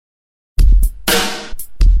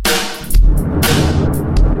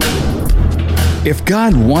If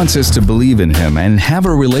God wants us to believe in Him and have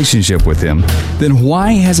a relationship with Him, then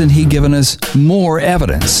why hasn't He given us more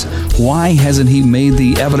evidence? Why hasn't He made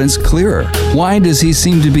the evidence clearer? Why does He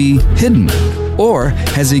seem to be hidden? Or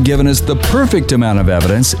has He given us the perfect amount of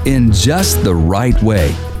evidence in just the right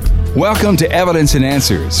way? Welcome to Evidence and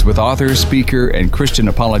Answers with author, speaker, and Christian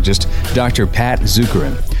apologist Dr. Pat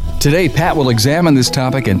Zukeran. Today, Pat will examine this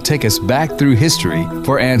topic and take us back through history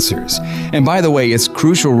for answers. And by the way, it's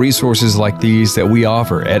crucial resources like these that we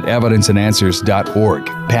offer at evidenceandanswers.org.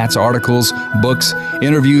 Pat's articles, books,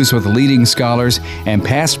 interviews with leading scholars, and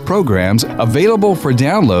past programs available for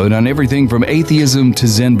download on everything from atheism to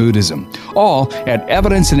Zen Buddhism, all at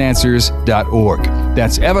evidenceandanswers.org.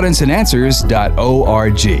 That's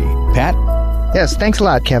evidenceandanswers.org. Pat? Yes, thanks a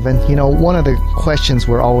lot, Kevin. One of the questions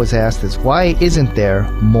we're always asked is, why isn't there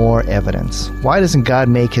more evidence? Why doesn't God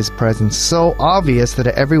make His presence so obvious that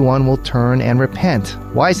everyone will turn and repent?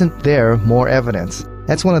 Why isn't there more evidence?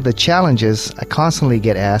 That's one of the challenges I constantly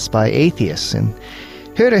get asked by atheists. And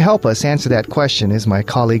here to help us answer that question is my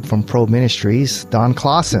colleague from Probe Ministries, Don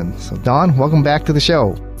Clausen. So, Don, welcome back to the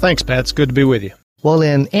show. Thanks, Pat. It's good to be with you. Well,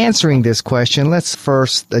 in answering this question, let's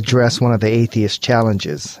first address one of the atheist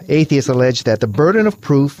challenges. Atheists allege that the burden of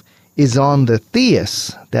proof is on the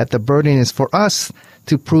theists, that the burden is for us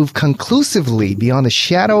to prove conclusively beyond a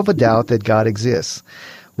shadow of a doubt that God exists,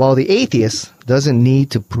 while the atheist doesn't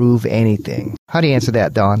need to prove anything. How do you answer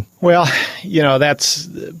that, Don? Well, that's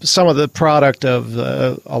some of the product of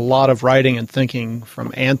a lot of writing and thinking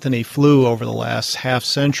from Anthony Flew over the last half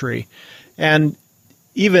century. And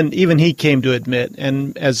even he came to admit,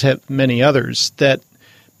 and as have many others, that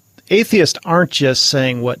atheists aren't just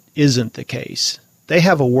saying what isn't the case. They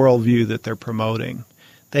have a worldview that they're promoting.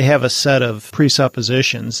 They have a set of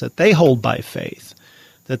presuppositions that they hold by faith,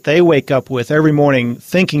 that they wake up with every morning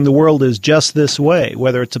thinking the world is just this way,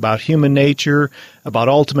 whether it's about human nature, about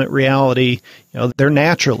ultimate reality. They're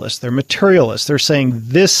naturalists, they're materialists. They're saying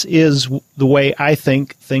this is the way I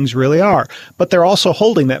think things really are. But they're also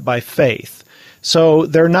holding that by faith. So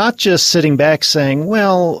they're not just sitting back saying,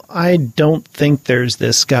 well, I don't think there's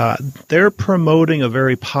this God. They're promoting a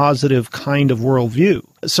very positive kind of worldview.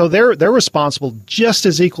 So they're responsible just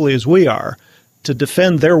as equally as we are to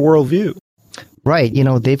defend their worldview. Right.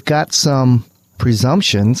 They've got some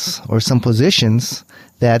presumptions or some positions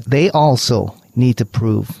that they also need to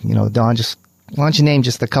prove. Don, why don't you name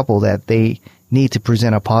just a couple that they need to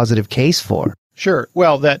present a positive case for? Sure.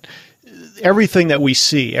 Well, that everything that we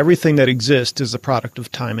see, everything that exists is a product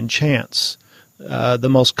of time and chance. The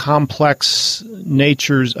most complex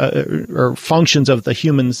natures or functions of the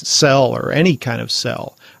human cell or any kind of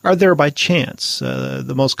cell are there by chance.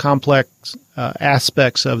 The most complex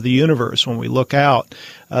aspects of the universe, when we look out,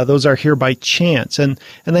 those are here by chance, and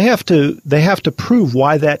they have to prove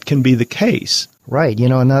why that can be the case. Right.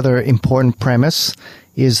 Another important premise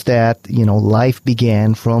is that life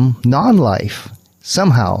began from non-life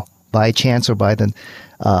somehow, by chance or by the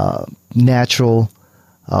natural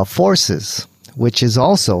forces, which is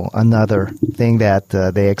also another thing that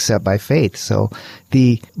they accept by faith. So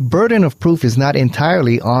the burden of proof is not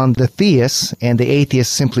entirely on the theist, and the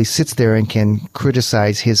atheist simply sits there and can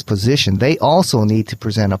criticize his position. They also need to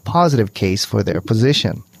present a positive case for their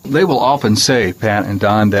position. They will often say, Pat and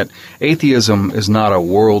Don, that atheism is not a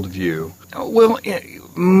worldview. Well,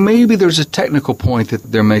 maybe there's a technical point that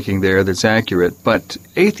they're making there that's accurate, but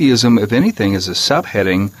atheism, if anything, is a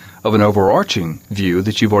subheading of an overarching view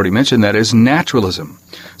that you've already mentioned, that is naturalism.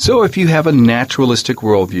 So if you have a naturalistic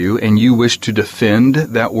worldview and you wish to defend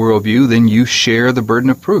that worldview, then you share the burden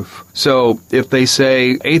of proof. So if they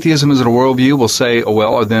say atheism isn't a worldview, we'll say, oh,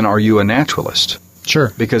 well, then are you a naturalist?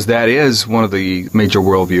 Sure. Because that is one of the major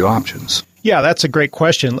worldview options. Yeah, that's a great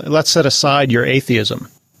question. Let's set aside your atheism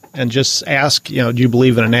and just ask, do you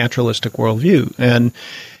believe in a naturalistic worldview? And,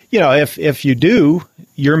 if you do,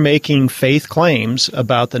 you're making faith claims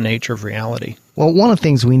about the nature of reality. Well, one of the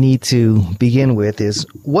things we need to begin with is,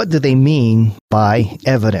 what do they mean by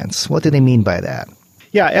evidence? What do they mean by that?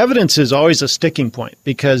 Yeah, evidence is always a sticking point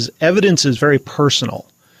because evidence is very personal.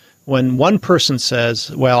 When one person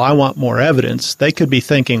says, well, I want more evidence, they could be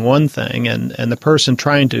thinking one thing, and the person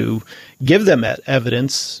trying to give them that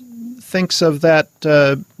evidence thinks of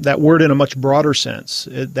that word in a much broader sense.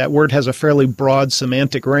 That word has a fairly broad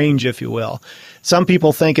semantic range, if you will. Some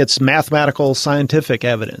people think it's mathematical, scientific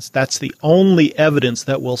evidence. That's the only evidence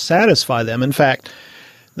that will satisfy them. In fact,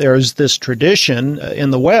 there's this tradition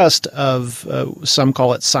in the West of, some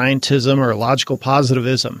call it scientism or logical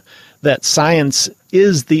positivism, that science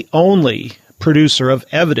is the only producer of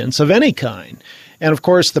evidence of any kind. And of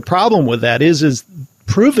course, the problem with that is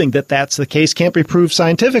proving that that's the case can't be proved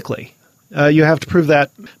scientifically. You have to prove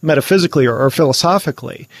that metaphysically or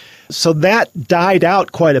philosophically. So that died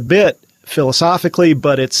out quite a bit philosophically,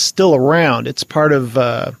 but it's still around. It's part of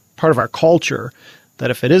our culture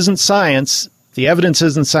that if it isn't science, the evidence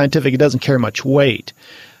isn't scientific, it doesn't carry much weight.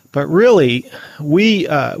 But really, we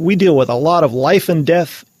deal with a lot of life and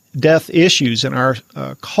death issues in our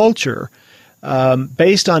culture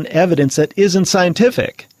based on evidence that isn't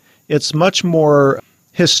scientific. It's much more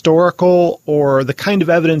historical, or the kind of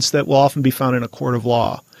evidence that will often be found in a court of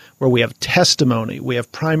law, where we have testimony, we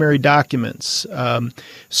have primary documents.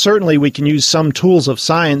 Certainly, we can use some tools of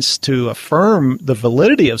science to affirm the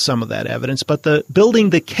validity of some of that evidence, but building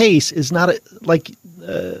the case is not like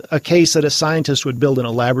a case that a scientist would build in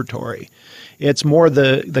a laboratory. It's more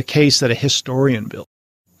the case that a historian builds.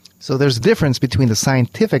 So there's a difference between the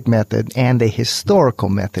scientific method and the historical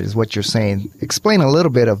method, is what you're saying. Explain a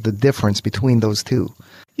little bit of the difference between those two.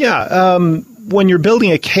 Yeah, when you're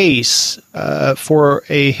building a case for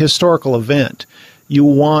a historical event, you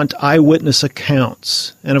want eyewitness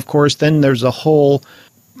accounts. And of course, then there's a whole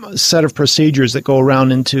set of procedures that go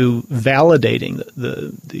around into validating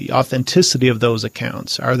the authenticity of those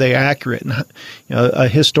accounts. Are they accurate? And a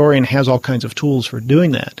historian has all kinds of tools for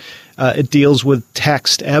doing that. It deals with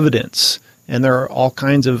text evidence, and there are all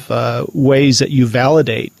kinds of ways that you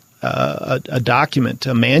validate a document,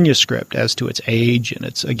 a manuscript, as to its age and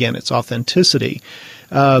its authenticity.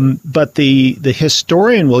 But the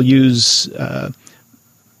historian will use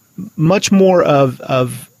much more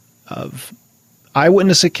of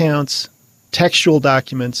eyewitness accounts, textual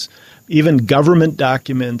documents, even government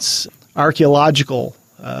documents, archaeological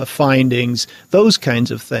findings, those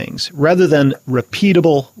kinds of things, rather than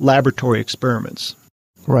repeatable laboratory experiments.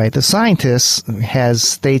 Right. The scientist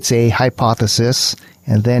states a hypothesis,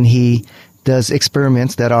 and then he does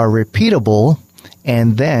experiments that are repeatable,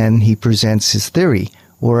 and then he presents his theory.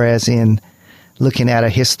 Whereas in looking at a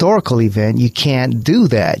historical event, you can't do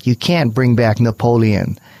that. You can't bring back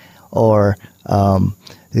Napoleon or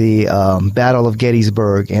the Battle of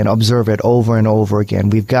Gettysburg and observe it over and over again.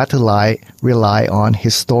 We've got to rely on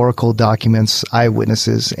historical documents,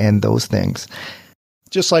 eyewitnesses, and those things.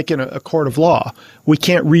 Just like in a court of law, we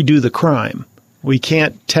can't redo the crime. We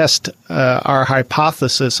can't test our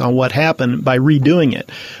hypothesis on what happened by redoing it.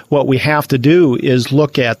 What we have to do is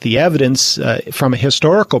look at the evidence from a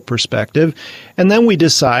historical perspective, and then we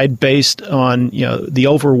decide based on the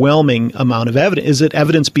overwhelming amount of evidence. Is it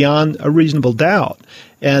evidence beyond a reasonable doubt?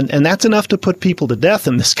 And that's enough to put people to death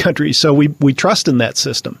in this country. So we trust in that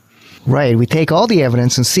system. Right. We take all the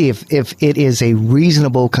evidence and see if it is a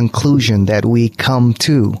reasonable conclusion that we come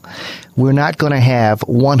to. We're not going to have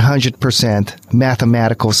 100%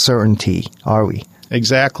 mathematical certainty, are we?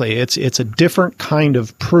 Exactly. It's a different kind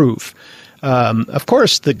of proof. Of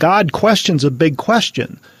course, the God question's a big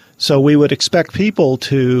question. So we would expect people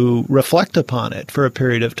to reflect upon it for a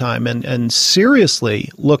period of time and seriously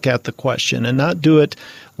look at the question and not do it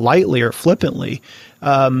lightly or flippantly.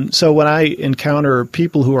 So when I encounter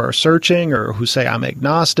people who are searching or who say I'm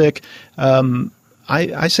agnostic,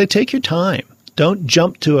 I say take your time. Don't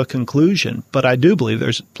jump to a conclusion, but I do believe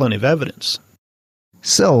there's plenty of evidence.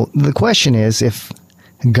 So the question is, if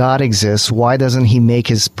God exists, why doesn't he make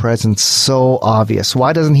his presence so obvious?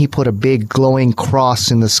 Why doesn't he put a big glowing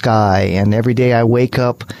cross in the sky? And every day I wake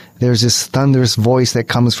up, there's this thunderous voice that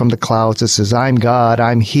comes from the clouds that says, I'm God,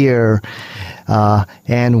 I'm here,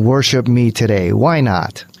 and worship me today. Why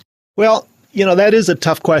not? Well, that is a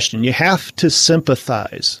tough question. You have to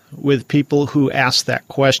sympathize with people who ask that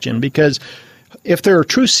question, because if they're a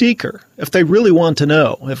true seeker, if they really want to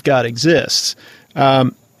know if God exists,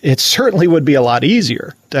 it certainly would be a lot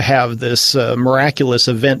easier to have this miraculous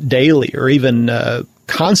event daily or even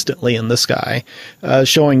constantly in the sky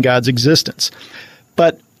showing God's existence.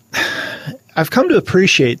 But I've come to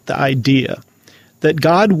appreciate the idea that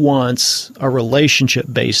God wants a relationship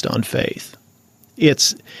based on faith.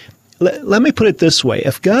 Let me put it this way.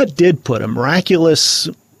 If God did put a miraculous,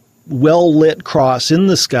 well-lit cross in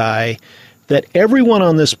the sky that everyone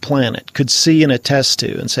on this planet could see and attest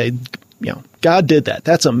to and say, God did that.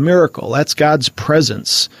 That's a miracle. That's God's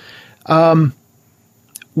presence. What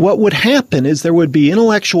would happen is there would be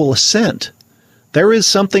intellectual assent. There is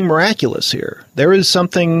something miraculous here. There is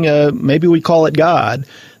something, maybe we call it God,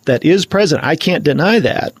 that is present. I can't deny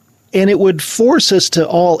that. And it would force us to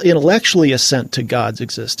all intellectually assent to God's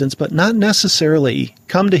existence, but not necessarily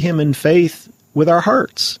come to him in faith with our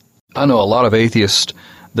hearts. I know a lot of atheists,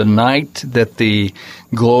 the night that the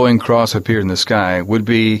glowing cross appeared in the sky would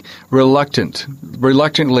be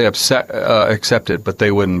reluctantly accepted, but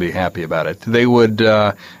they wouldn't be happy about it. They would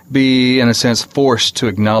be, in a sense, forced to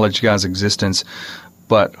acknowledge God's existence.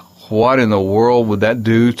 But what in the world would that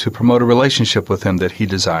do to promote a relationship with him that he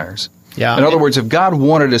desires? Yeah. In other words, if God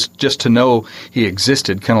wanted us just to know he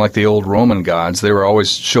existed, kind of like the old Roman gods, they were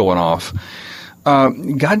always showing off.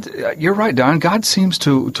 God, you're right, Don. God seems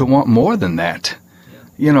to want more than that,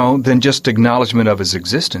 than just acknowledgement of his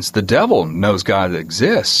existence. The devil knows God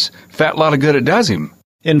exists. Fat lot of good it does him.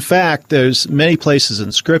 In fact, there's many places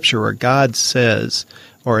in Scripture where God says,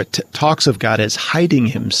 or it talks of God as hiding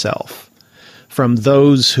himself from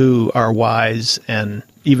those who are wise and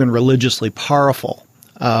even religiously powerful.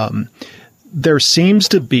 There seems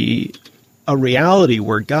to be a reality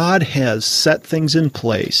where God has set things in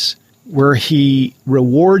place where he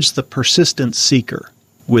rewards the persistent seeker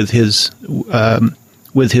with his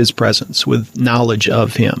presence, with knowledge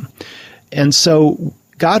of him. And so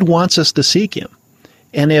God wants us to seek him.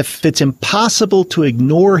 And if it's impossible to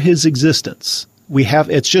ignore his existence,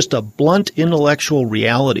 it's just a blunt intellectual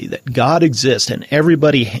reality that God exists and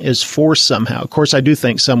everybody is forced somehow. Of course, I do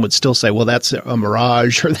think some would still say, well, that's a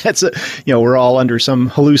mirage, or we're all under some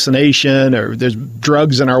hallucination, or there's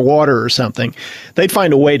drugs in our water or something. They'd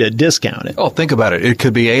find a way to discount it. Oh, think about it. It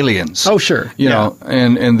could be aliens. Oh, sure. You know,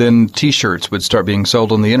 and then T-shirts would start being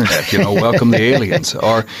sold on the internet, welcome the aliens.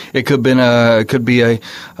 Or it could be a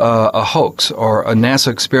hoax, or a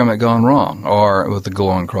NASA experiment gone wrong, or with the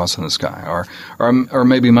glowing cross in the sky, or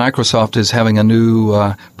maybe Microsoft is having a new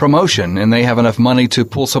promotion and they have enough money to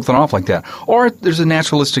pull something off like that. Or there's a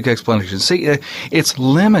naturalistic explanation. See, it's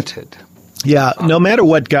limited. Yeah, no matter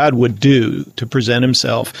what God would do to present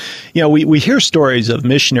himself. We hear stories of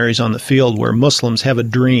missionaries on the field where Muslims have a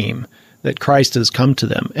dream that Christ has come to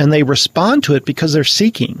them, and they respond to it because they're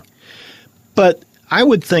seeking. But I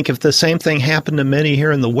would think if the same thing happened to many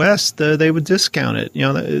here in the West, they would discount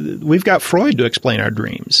it. We've got Freud to explain our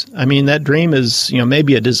dreams. I mean, that dream is,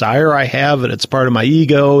 maybe a desire I have, and it's part of my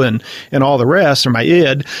ego and all the rest, or my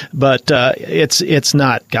id, but it's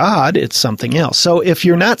not God, it's something else. So if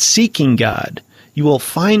you're not seeking God, you will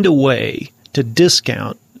find a way to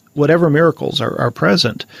discount whatever miracles are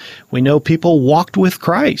present. We know people walked with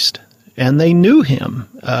Christ, and they knew him.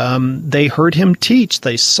 They heard him teach.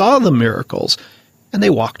 They saw the miracles. And they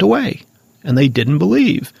walked away, and they didn't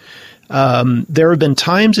believe. There have been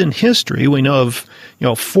times in history, we know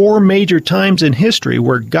of 4 major times in history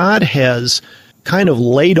where God has kind of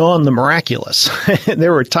laid on the miraculous.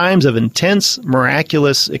 There were times of intense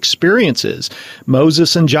miraculous experiences.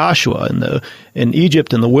 Moses and Joshua in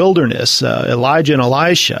Egypt in the wilderness, Elijah and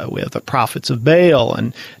Elisha. We have the prophets of Baal,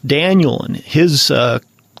 and Daniel and his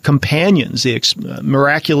companions, the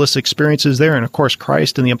miraculous experiences there, and of course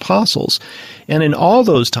Christ and the apostles. And in all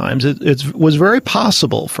those times, it was very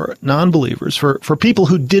possible for non-believers, for people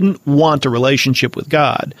who didn't want a relationship with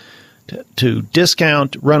God, to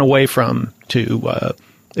discount, run away from, to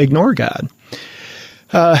ignore God.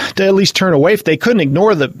 To at least turn away. They couldn't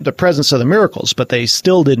ignore the presence of the miracles, but they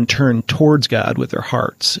still didn't turn towards God with their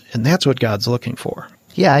hearts. And that's what God's looking for.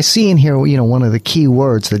 Yeah, I see in here, one of the key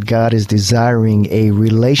words that God is desiring a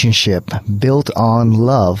relationship built on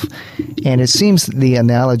love. And it seems the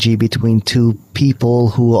analogy between two people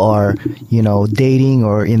who are, dating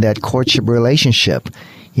or in that courtship relationship.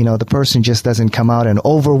 The person just doesn't come out and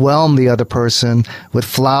overwhelm the other person with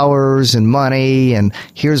flowers and money and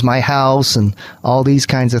here's my house and all these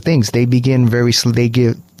kinds of things. They begin they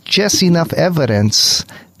give just enough evidence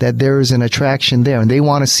that there is an attraction there, and they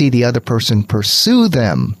want to see the other person pursue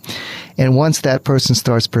them. And once that person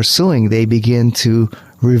starts pursuing, they begin to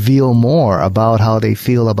reveal more about how they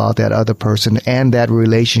feel about that other person, and that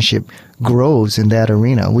relationship grows in that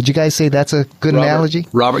arena. Would you guys say that's a good analogy?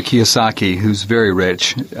 Robert Kiyosaki, who's very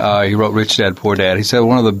rich, he wrote Rich Dad, Poor Dad. He said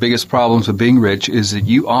one of the biggest problems of being rich is that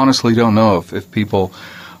you honestly don't know if people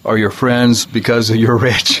are your friends because you're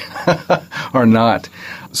rich or not.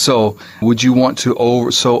 So would you want to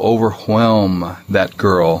overwhelm that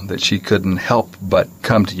girl that she couldn't help but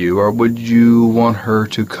come to you? Or would you want her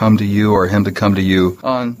to come to you or him to come to you?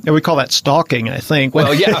 And we call that stalking, I think.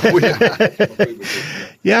 Well, yeah.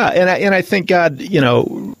 Yeah, and I think God,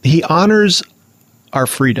 he honors our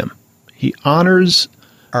freedom. He honors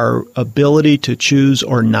our ability to choose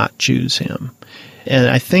or not choose him. And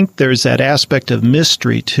I think there's that aspect of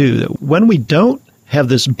mystery, too, that when we don't have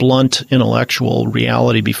this blunt intellectual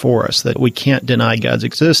reality before us, that we can't deny God's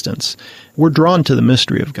existence, we're drawn to the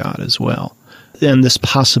mystery of God as well, and this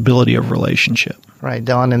possibility of relationship. Right,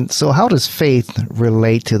 Don. And so how does faith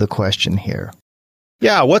relate to the question here?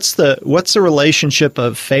 Yeah, what's the relationship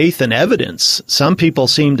of faith and evidence? Some people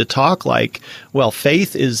seem to talk like, well,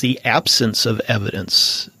 faith is the absence of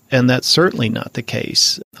evidence. And that's certainly not the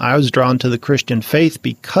case. I was drawn to the Christian faith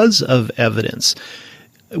because of evidence.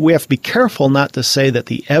 we have to be careful not to say that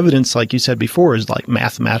the evidence, like you said before, is like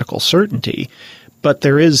mathematical certainty. But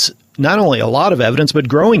there is not only a lot of evidence, but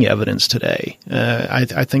growing evidence today.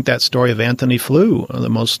 I think that story of Anthony Flew, the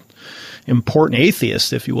most important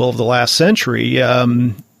atheist, if you will, of the last century,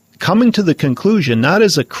 coming to the conclusion, not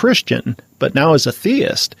as a Christian, but now as a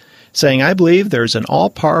theist, saying, I believe there's an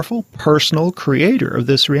all-powerful, personal creator of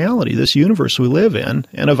this reality, this universe we live in,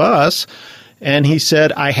 and of us. And he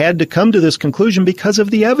said, I had to come to this conclusion because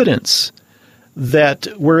of the evidence that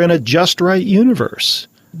we're in a just right universe,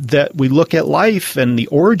 that we look at life and the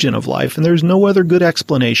origin of life, and there's no other good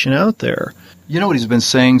explanation out there. You know what he's been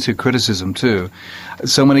saying to criticism, too?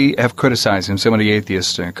 So many have criticized him, so many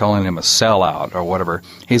atheists are calling him a sellout or whatever.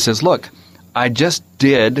 He says, look, I just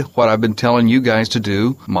did what I've been telling you guys to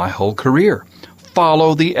do my whole career.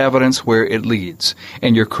 Follow the evidence where it leads.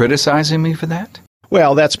 And you're criticizing me for that?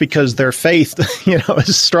 Well, that's because their faith,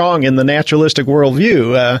 is strong in the naturalistic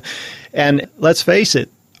worldview. And let's face it,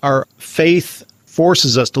 our faith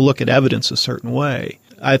forces us to look at evidence a certain way.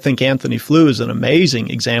 I think Anthony Flew is an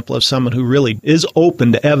amazing example of someone who really is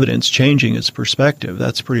open to evidence changing his perspective.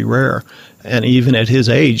 That's pretty rare. And even at his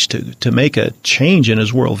age, to make a change in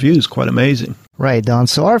his worldview is quite amazing. Right, Don.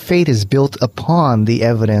 So our faith is built upon the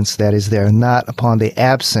evidence that is there, not upon the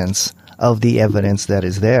absence of the evidence that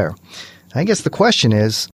is there. I guess the question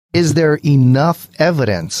is there enough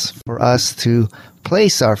evidence for us to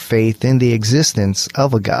place our faith in the existence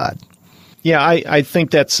of a God? Yeah, I think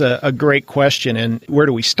that's a great question. And where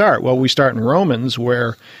do we start? Well, we start in Romans,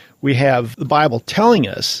 where we have the Bible telling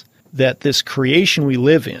us that this creation we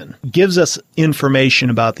live in gives us information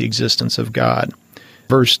about the existence of God.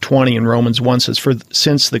 Verse 20 in Romans 1 says, For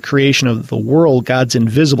since the creation of the world, God's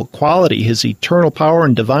invisible quality, his eternal power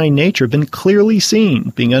and divine nature have been clearly seen,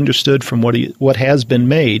 being understood from what has been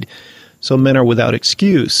made, so men are without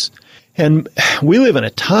excuse. And we live in a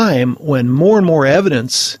time when more and more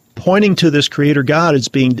evidence pointing to this creator God is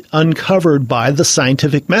being uncovered by the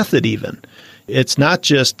scientific method even. It's not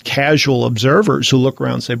just casual observers who look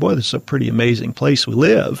around and say, boy, this is a pretty amazing place we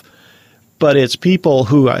live. But it's people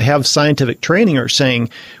who have scientific training are saying,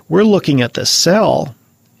 we're looking at the cell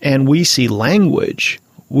and we see language.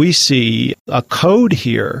 We see a code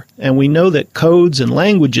here, and we know that codes and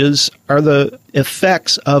languages are the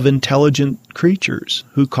effects of intelligent creatures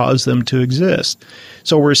who cause them to exist.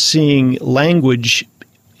 So we're seeing language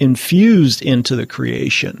infused into the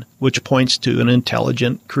creation, which points to an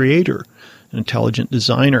intelligent creator, an intelligent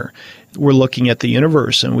designer. We're looking at the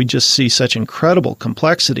universe, and we just see such incredible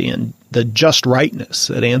complexity and the just rightness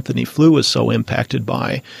that Anthony Flew was so impacted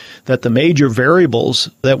by, that the major variables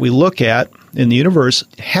that we look at in the universe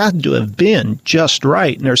had to have been just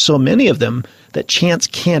right. And there's so many of them that chance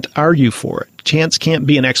can't argue for it. Chance can't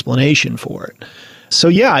be an explanation for it. So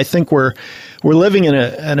yeah, I think we're living in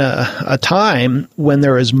a time when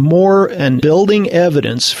there is more and building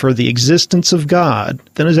evidence for the existence of God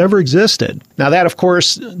than has ever existed. Now that, of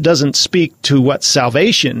course, doesn't speak to what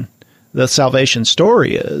the salvation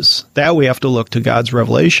story is. That we have to look to God's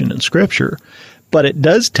revelation in Scripture. But it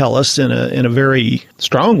does tell us in a very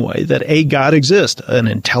strong way that a God exists, an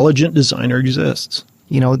intelligent designer exists.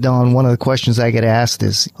 Don, one of the questions I get asked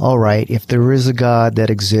is, all right, if there is a God that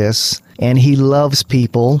exists and he loves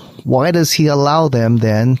people, why does he allow them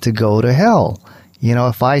then to go to hell?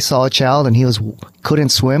 If I saw a child and he couldn't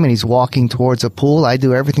swim and he's walking towards a pool, I'd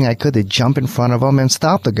do everything I could to jump in front of him and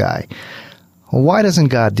stop the guy. Well, why doesn't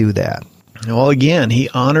God do that? Well, again, he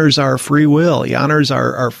honors our free will. He honors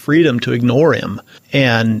our freedom to ignore him.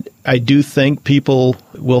 And I do think people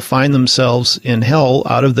will find themselves in hell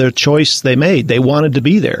out of the choice they made. They wanted to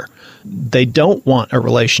be there. They don't want a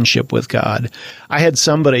relationship with God. I had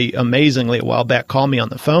somebody amazingly a while back call me on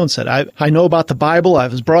the phone and said, I know about the Bible. I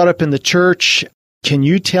was brought up in the church. Can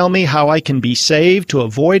you tell me how I can be saved to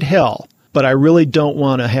avoid hell? But I really don't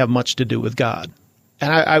want to have much to do with God.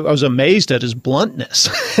 And I was amazed at his bluntness.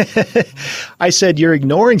 I said, you're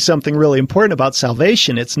ignoring something really important about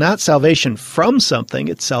salvation. It's not salvation from something.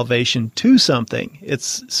 It's salvation to something.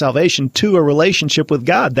 It's salvation to a relationship with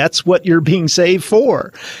God. That's what you're being saved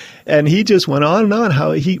for. And he just went on and on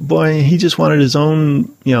how he just wanted his own,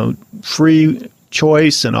 free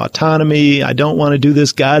choice and autonomy. I don't want to do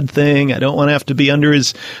this God thing. I don't want to have to be under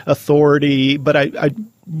his authority, but I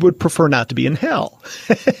would prefer not to be in hell.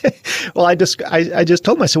 Well, I just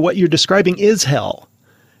told him, I said, what you're describing is hell.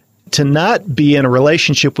 To not be in a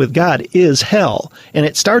relationship with God is hell. And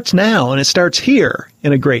it starts now, and it starts here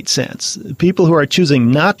in a great sense. People who are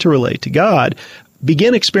choosing not to relate to God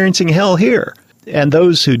begin experiencing hell here. And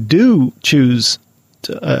those who do choose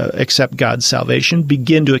to accept God's salvation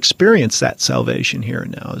begin to experience that salvation here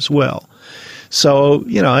and now as well. So,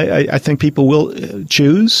 I think people will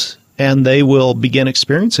choose, and they will begin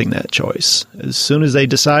experiencing that choice as soon as they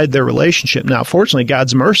decide their relationship. Now, fortunately,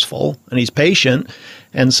 God's merciful and He's patient,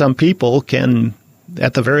 and some people can,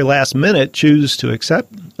 at the very last minute, choose to accept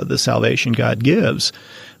the salvation God gives.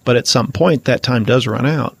 But at some point, that time does run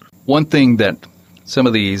out. One thing that some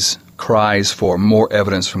of these cries for more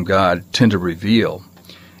evidence from God tend to reveal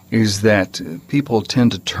is that people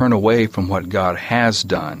tend to turn away from what God has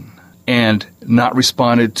done and not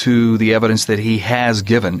responded to the evidence that He has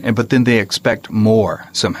given, but then they expect more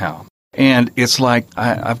somehow. And it's like,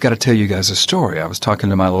 I've got to tell you guys a story. I was talking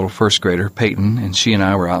to my little first grader, Peyton, and she and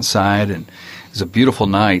I were outside, and it was a beautiful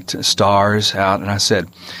night, stars out, and I said,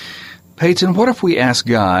 Peyton, what if we ask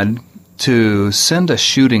God to send a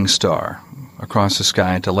shooting star across the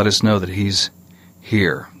sky to let us know that He's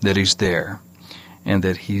here, that He's there, and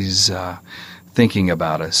that He's thinking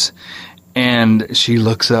about us? And she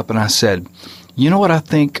looks up, and I said, you know what I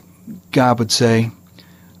think God would say?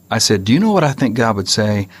 I said, do you know what I think God would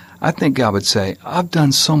say? I think God would say, I've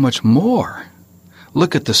done so much more.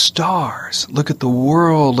 Look at the stars. Look at the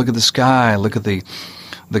world. Look at the sky. Look at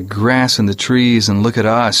the grass and the trees, and look at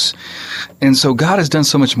us. And so God has done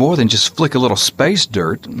so much more than just flick a little space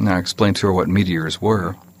dirt. And I explained to her what meteors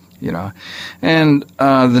were, And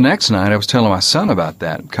the next night I was telling my son about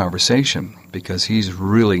that conversation, because he's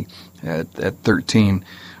really, at 13,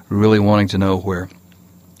 really wanting to know where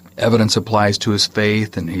evidence applies to his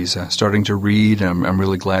faith, and he's starting to read, and I'm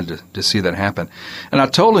really glad to see that happen. And I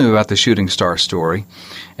told him about the shooting star story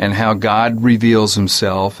and how God reveals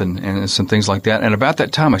Himself and some things like that. And about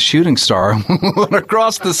that time, a shooting star went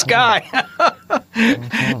across the sky.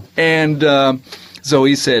 And so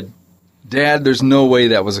he said, Dad, there's no way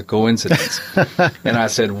that was a coincidence. And I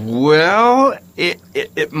said, well,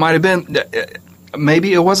 it might have been,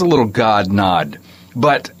 maybe it was a little God nod,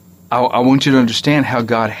 but I want you to understand how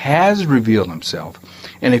God has revealed Himself.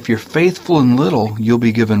 And if you're faithful in little, you'll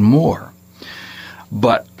be given more.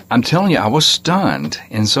 But I'm telling you, I was stunned,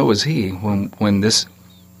 and so was he, when this,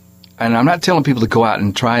 and I'm not telling people to go out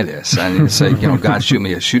and try this. I didn't say, God, shoot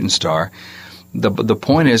me a shooting star. The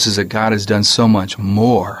point is that God has done so much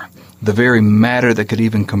more. The very matter that could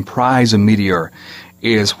even comprise a meteor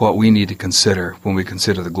is what we need to consider when we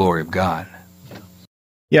consider the glory of God.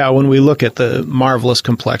 Yeah, when we look at the marvelous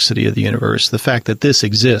complexity of the universe, the fact that this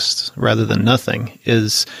exists rather than nothing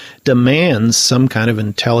demands some kind of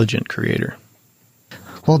intelligent creator.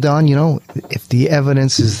 Well, Don, if the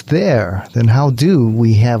evidence is there, then how do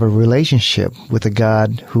we have a relationship with a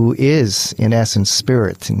God who is, in essence,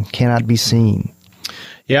 spirit and cannot be seen?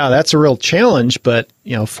 Yeah, that's a real challenge, but,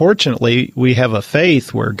 fortunately, we have a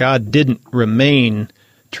faith where God didn't remain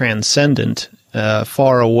transcendent,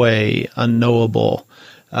 far away, unknowable.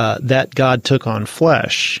 That God took on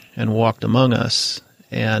flesh and walked among us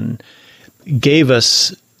and gave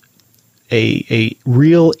us a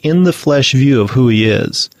real in-the-flesh view of who He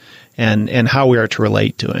is and how we are to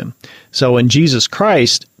relate to Him. So in Jesus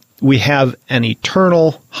Christ, we have an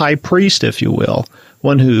eternal high priest, if you will,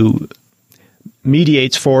 one who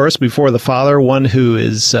mediates for us before the Father, one who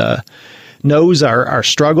knows our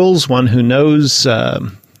struggles, one who knows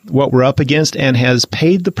what we're up against and has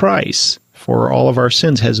paid the price for all of our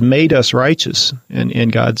sins, has made us righteous in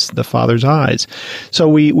God's, the Father's eyes. So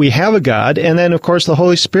we have a God, and then, of course, the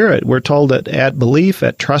Holy Spirit. We're told that at belief,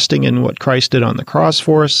 at trusting in what Christ did on the cross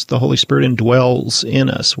for us, the Holy Spirit indwells in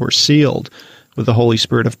us. We're sealed with the Holy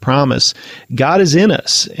Spirit of promise. God is in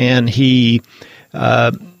us, and He,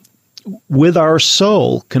 with our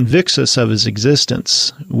soul, convicts us of His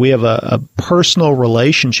existence. We have a personal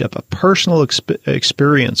relationship, a personal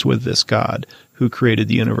experience with this God who created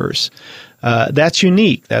the universe. That's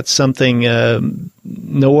unique. That's something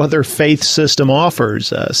no other faith system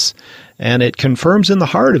offers us. And it confirms in the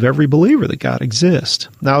heart of every believer that God exists.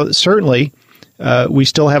 Now, certainly, we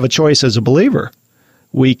still have a choice as a believer.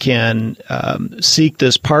 We can seek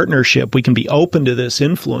this partnership. We can be open to this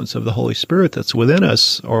influence of the Holy Spirit that's within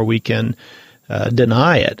us, or we can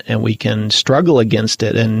deny it, and we can struggle against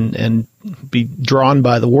it and be drawn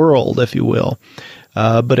by the world, if you will.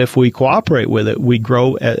 But if we cooperate with it, we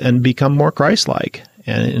grow and become more Christ-like.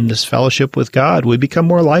 And in this fellowship with God, we become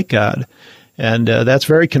more like God. And that's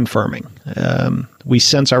very confirming. We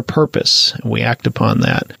sense our purpose, and we act upon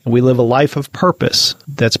that. And we live a life of purpose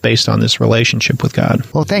that's based on this relationship with God.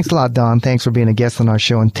 Well, thanks a lot, Don. Thanks for being a guest on our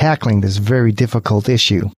show and tackling this very difficult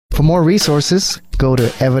issue. For more resources, go to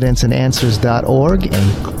evidenceandanswers.org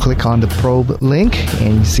and click on the probe link,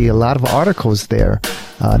 and you see a lot of articles there,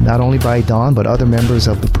 not only by Don, but other members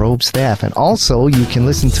of the probe staff. And also, you can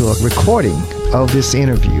listen to a recording of this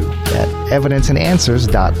interview at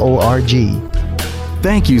evidenceandanswers.org.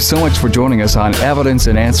 Thank you so much for joining us on Evidence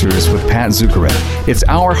and Answers with Pat Zukeran. It's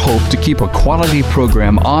our hope to keep a quality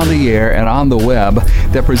program on the air and on the web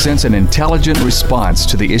that presents an intelligent response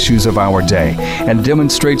to the issues of our day and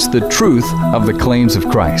demonstrates the truth of the claims of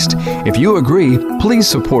Christ. If you agree, please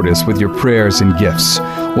support us with your prayers and gifts.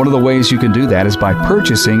 One of the ways you can do that is by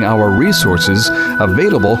purchasing our resources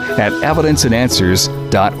available at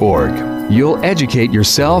evidenceandanswers.org. You'll educate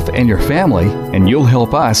yourself and your family, and you'll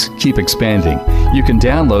help us keep expanding. You can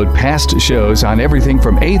download past shows on everything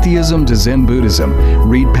from atheism to Zen Buddhism,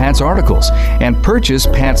 read Pat's articles, and purchase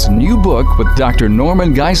Pat's new book with Dr.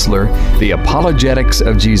 Norman Geisler, The Apologetics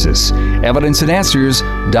of Jesus.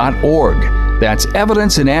 Evidenceandanswers.org. That's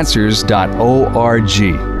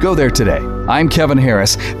evidenceandanswers.org. Go there today. I'm Kevin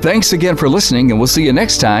Harris. Thanks again for listening, and we'll see you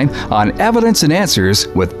next time on Evidence and Answers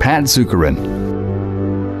with Pat Zukeran.